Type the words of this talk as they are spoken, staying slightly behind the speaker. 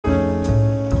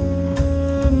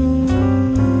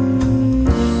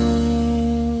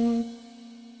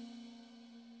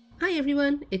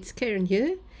everyone, it's Karen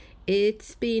here.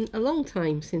 It's been a long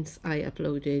time since I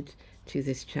uploaded to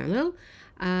this channel.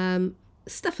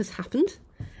 Stuff has happened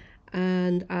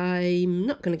and I'm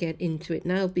not going to get into it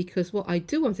now because what I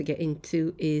do want to get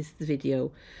into is the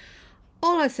video.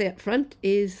 All I say up front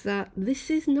is that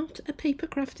this is not a paper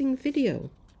crafting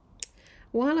video.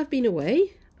 While I've been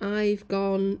away, I've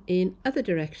gone in other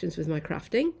directions with my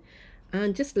crafting,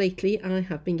 and just lately I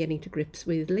have been getting to grips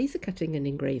with laser cutting and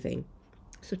engraving.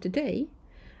 So today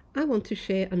I want to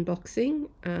share unboxing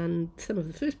and some of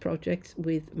the first projects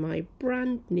with my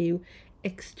brand new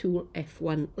xTool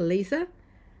F1 laser.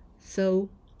 So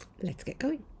let's get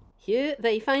going. Here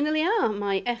they finally are,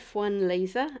 my F1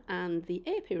 laser and the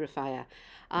air purifier.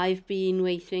 I've been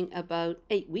waiting about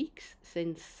 8 weeks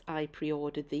since I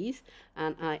pre-ordered these,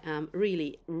 and I am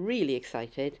really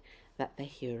excited that they're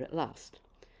here at last.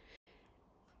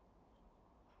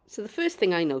 So the first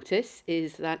thing I notice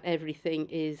is that everything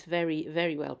is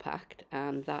very well packed,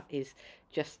 and that is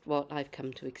just what I've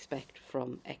come to expect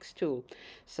from xTool.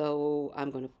 So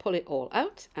I'm going to pull it all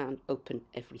out and open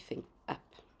everything up.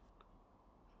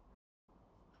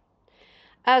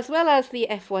 As well as the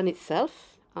F1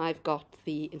 itself, I've got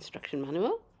the instruction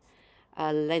manual,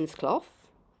 a lens cloth,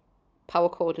 power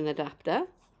cord and adapter,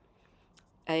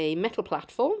 a metal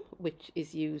platform which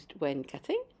is used when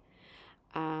cutting,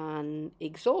 an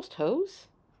exhaust hose,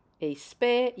 a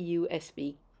spare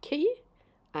USB key,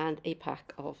 and a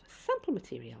pack of sample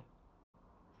material.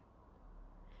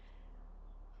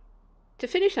 To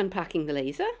finish unpacking the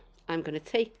laser, I'm going to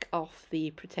take off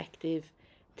the protective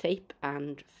tape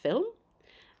and film,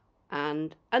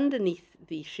 and underneath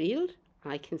the shield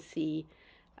I can see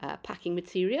packing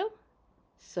material,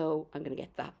 so I'm going to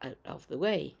get that out of the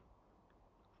way.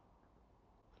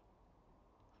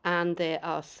 And there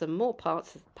are some more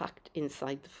parts packed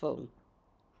inside the foam.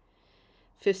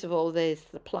 First of all, there's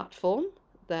the platform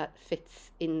that fits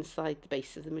inside the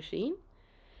base of the machine,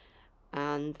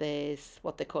 and there's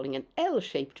what they're calling an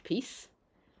L-shaped piece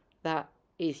that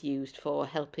is used for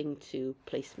helping to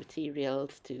place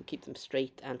materials to keep them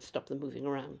straight and stop them moving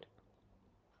around.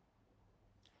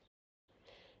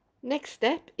 Next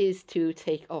step is to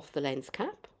take off the lens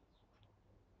cap.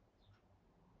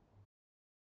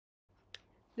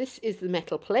 This is the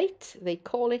metal plate. They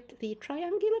call it the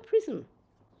triangular prism.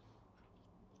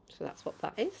 So that's what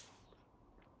that is.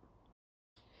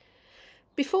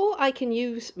 Before I can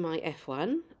use my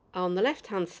F1, on the left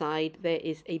hand side there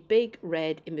is a big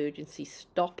red emergency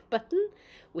stop button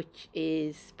which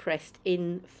is pressed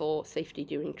in for safety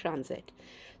during transit.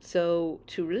 So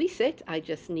to release it I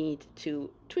just need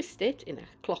to twist it in a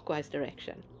clockwise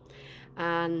direction.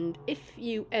 And if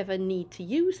you ever need to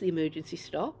use the emergency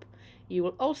stop, you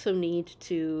will also need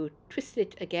to twist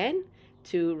it again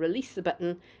to release the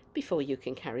button before you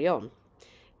can carry on.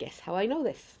 Guess how I know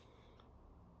this?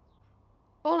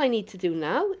 All I need to do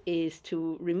now is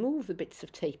to remove the bits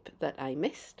of tape that I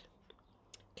missed,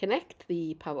 connect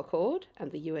the power cord and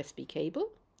the USB cable.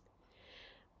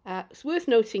 It's worth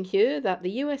noting here that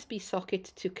the USB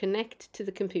socket to connect to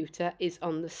the computer is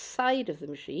on the side of the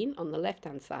machine, on the left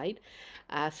hand side,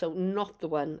 so not the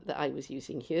one that I was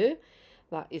using here.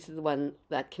 That is the one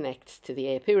that connects to the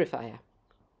air purifier.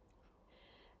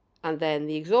 And then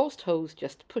the exhaust hose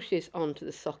just pushes onto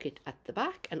the socket at the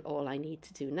back, and all I need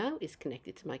to do now is connect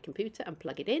it to my computer and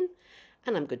plug it in,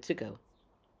 and I'm good to go.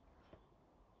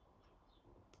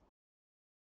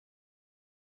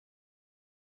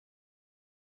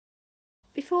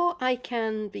 Before I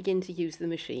can begin to use the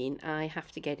machine, I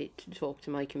have to get it to talk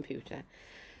to my computer.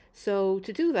 So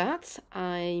to do that,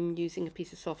 I'm using a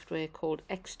piece of software called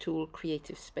xTool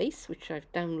Creative Space, which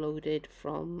I've downloaded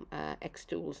from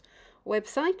xTool's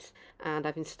website, and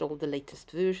I've installed the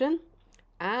latest version,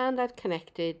 and I've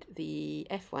connected the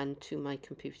F1 to my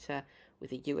computer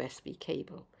with a USB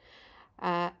cable.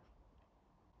 At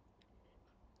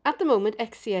the moment,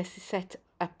 XCS is set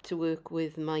up to work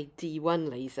with my D1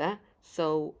 laser,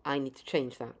 so I need to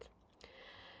change that.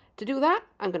 To do that,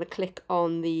 I'm going to click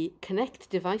on the Connect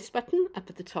Device button up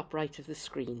at the top right of the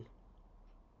screen.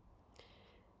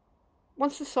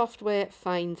 Once the software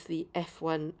finds the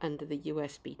F1 under the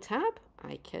USB tab,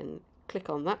 I can click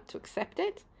on that to accept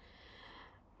it.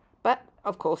 But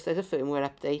of course there's a firmware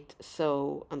update,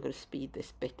 so I'm going to speed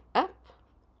this bit up.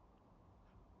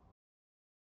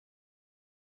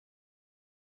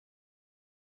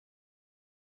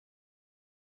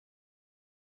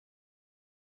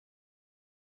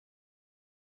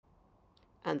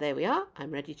 And there we are, I'm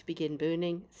ready to begin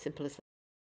burning, simple as that.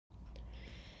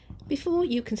 Before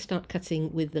you can start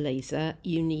cutting with the laser,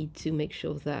 you need to make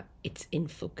sure that it's in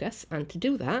focus, and to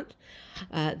do that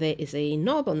there is a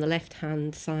knob on the left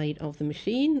hand side of the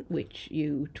machine which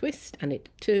you twist and it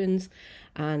turns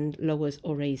and lowers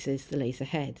or raises the laser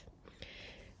head.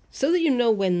 So that you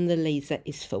know when the laser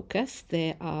is focused,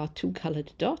 there are two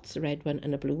coloured dots, a red one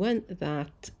and a blue one,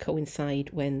 that coincide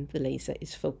when the laser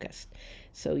is focused.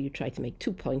 So you try to make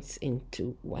 2 points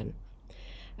into one.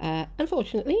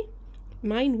 Unfortunately,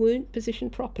 mine weren't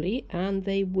positioned properly and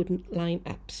they wouldn't line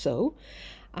up, so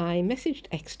I messaged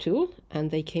xTool and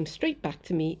they came straight back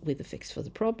to me with a fix for the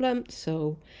problem,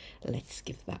 so let's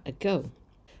give that a go.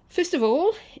 First of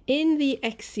all, in the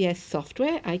XCS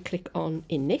software, I click on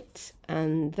Init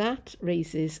and that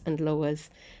raises and lowers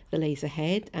the laser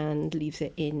head and leaves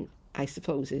it in, I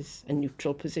suppose, is a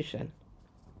neutral position.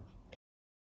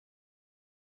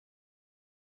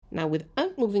 Now,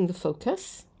 without moving the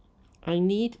focus, I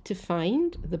need to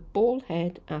find the ball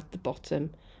head at the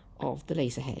bottom of the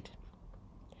laser head.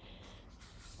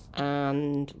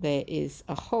 And there is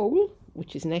a hole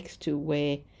which is next to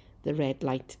where the red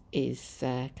light is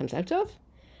comes out of.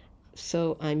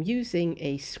 So I'm using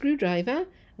a screwdriver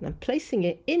and I'm placing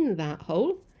it in that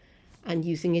hole and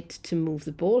using it to move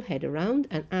the ball head around,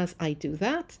 and as I do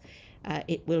that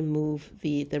it will move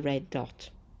the red dot.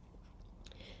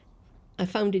 I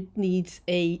found it needs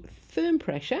a firm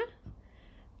pressure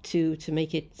to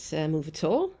make it move at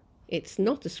all. It's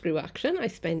not a screw action. I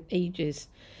spent ages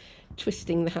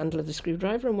twisting the handle of the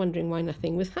screwdriver and wondering why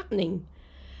nothing was happening.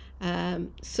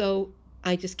 So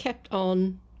I just kept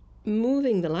on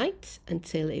moving the light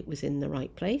until it was in the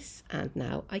right place, and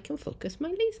now I can focus my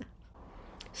laser.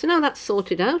 So now that's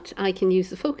sorted out, I can use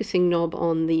the focusing knob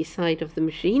on the side of the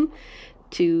machine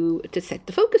to set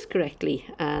the focus correctly,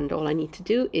 and all I need to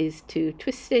do is to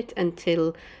twist it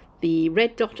until the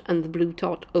red dot and the blue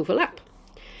dot overlap.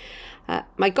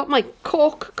 I got my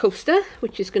cork coaster,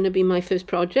 which is going to be my first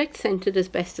project, centered as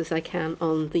best as I can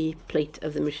on the plate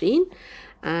of the machine,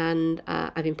 and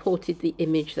I've imported the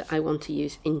image that I want to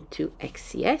use into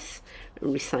XCS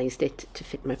and resized it to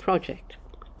fit my project.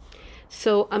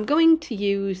 So I'm going to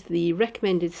use the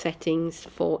recommended settings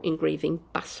for engraving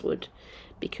basswood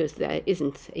because there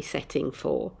isn't a setting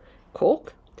for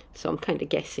cork, so I'm kind of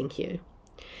guessing here.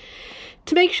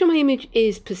 To make sure my image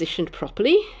is positioned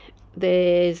properly,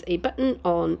 there's a button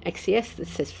on XCS that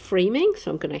says framing, so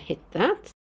I'm going to hit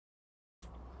that,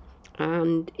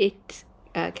 and it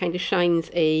kind of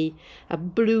shines a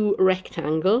blue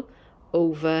rectangle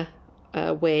over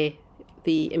where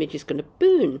the image is going to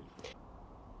burn,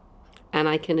 and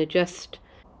I can adjust.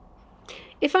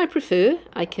 If I prefer,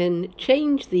 I can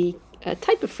change the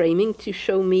type of framing to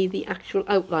show me the actual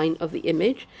outline of the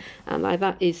image, and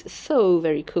that is so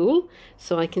very cool.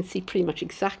 So I can see pretty much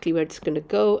exactly where it's going to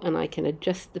go, and I can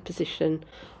adjust the position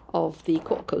of the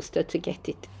cork coaster to get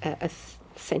it as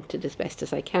centered as best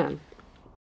as I can.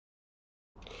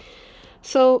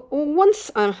 So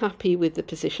once I'm happy with the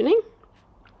positioning,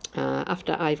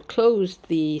 after I've closed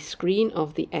the screen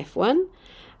of the F1,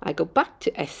 I go back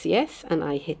to SCS and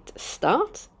I hit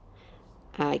start.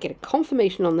 I get a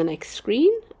confirmation on the next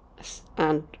screen,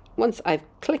 and once I've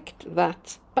clicked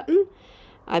that button,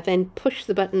 I then push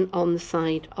the button on the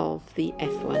side of the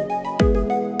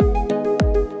F1.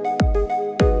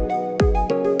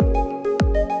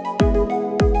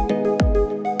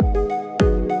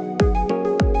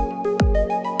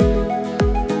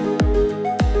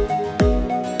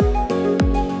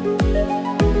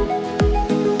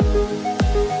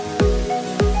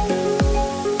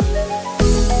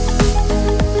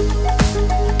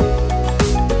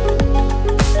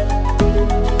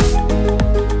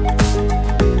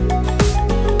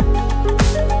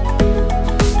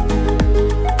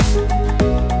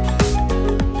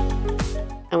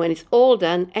 When it's all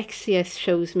done, XCS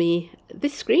shows me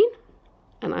this screen,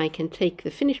 and I can take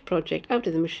the finished project out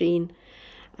of the machine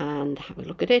and have a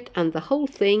look at it, and the whole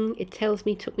thing, it tells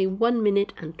me, took me 1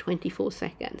 minute and 24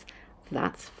 seconds.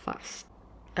 That's fast.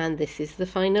 And this is the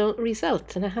final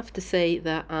result, and I have to say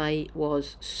that I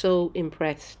was so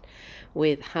impressed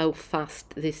with how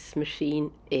fast this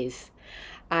machine is.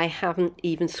 I haven't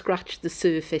even scratched the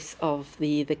surface of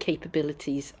the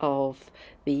capabilities of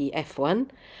the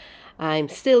F1. I'm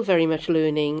still very much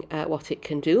learning what it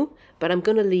can do, but I'm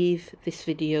going to leave this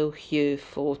video here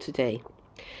for today.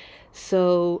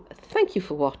 So thank you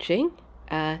for watching.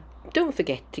 Don't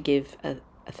forget to give a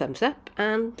thumbs up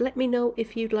and let me know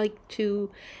if you'd like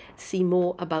to see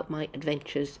more about my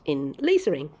adventures in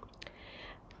lasering.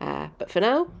 But for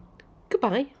now,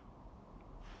 goodbye.